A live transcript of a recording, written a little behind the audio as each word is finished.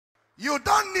You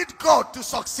don't need God to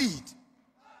succeed.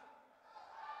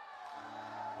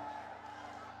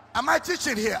 Am I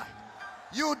teaching here?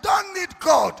 You don't need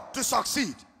God to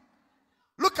succeed.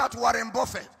 Look at Warren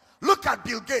Buffett. Look at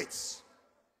Bill Gates.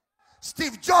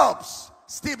 Steve Jobs,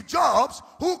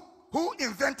 who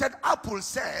invented Apple,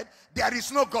 said there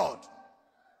is no God.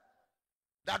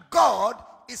 That God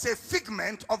is a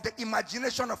figment of the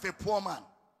imagination of a poor man.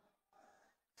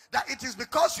 That it is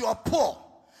because you are poor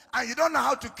and you don't know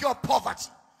how to cure poverty,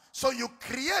 so you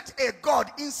create a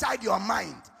God inside your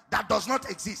mind that does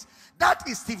not exist. That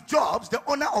is Steve Jobs, the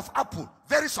owner of Apple,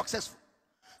 very successful.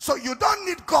 So you don't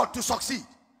need God to succeed.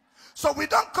 So we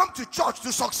don't come to church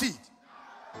to succeed.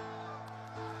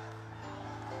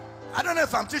 I don't know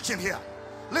if I'm teaching here.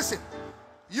 Listen,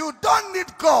 you don't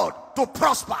need God to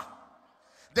prosper.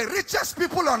 The richest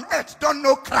people on earth don't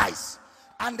know Christ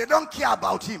and they don't care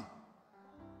about him.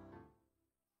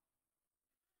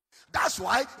 That's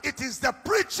why it is the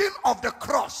preaching of the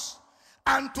cross.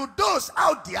 And to those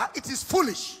out there, it is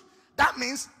foolish. That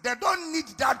means they don't need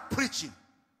that preaching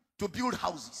to build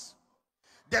houses.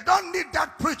 They don't need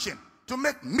that preaching to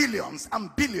make millions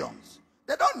and billions.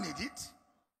 They don't need it.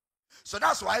 So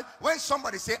that's why when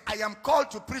somebody say, I am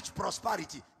called to preach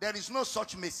prosperity, there is no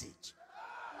such message.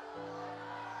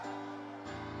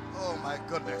 Oh my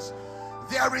goodness.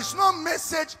 There is no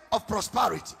message of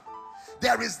prosperity.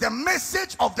 There is the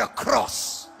message of the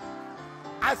cross.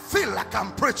 I feel like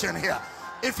I'm preaching here.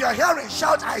 If you're hearing,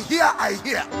 shout, I hear, I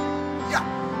hear.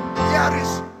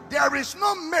 Yeah. There is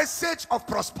no message of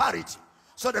prosperity.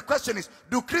 So the question is,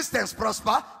 do Christians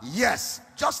prosper? Yes.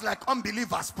 Just like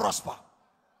unbelievers prosper.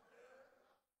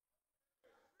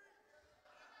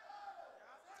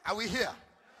 Are we here?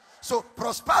 So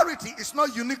prosperity is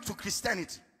not unique to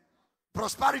Christianity.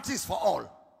 Prosperity is for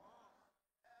all.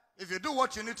 If you do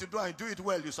what you need to do and you do it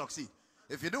well, you succeed.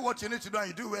 If you do what you need to do and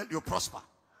you do well, you prosper.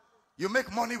 You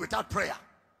make money without prayer.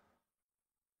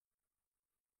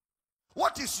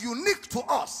 What is unique to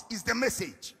us is the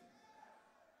message.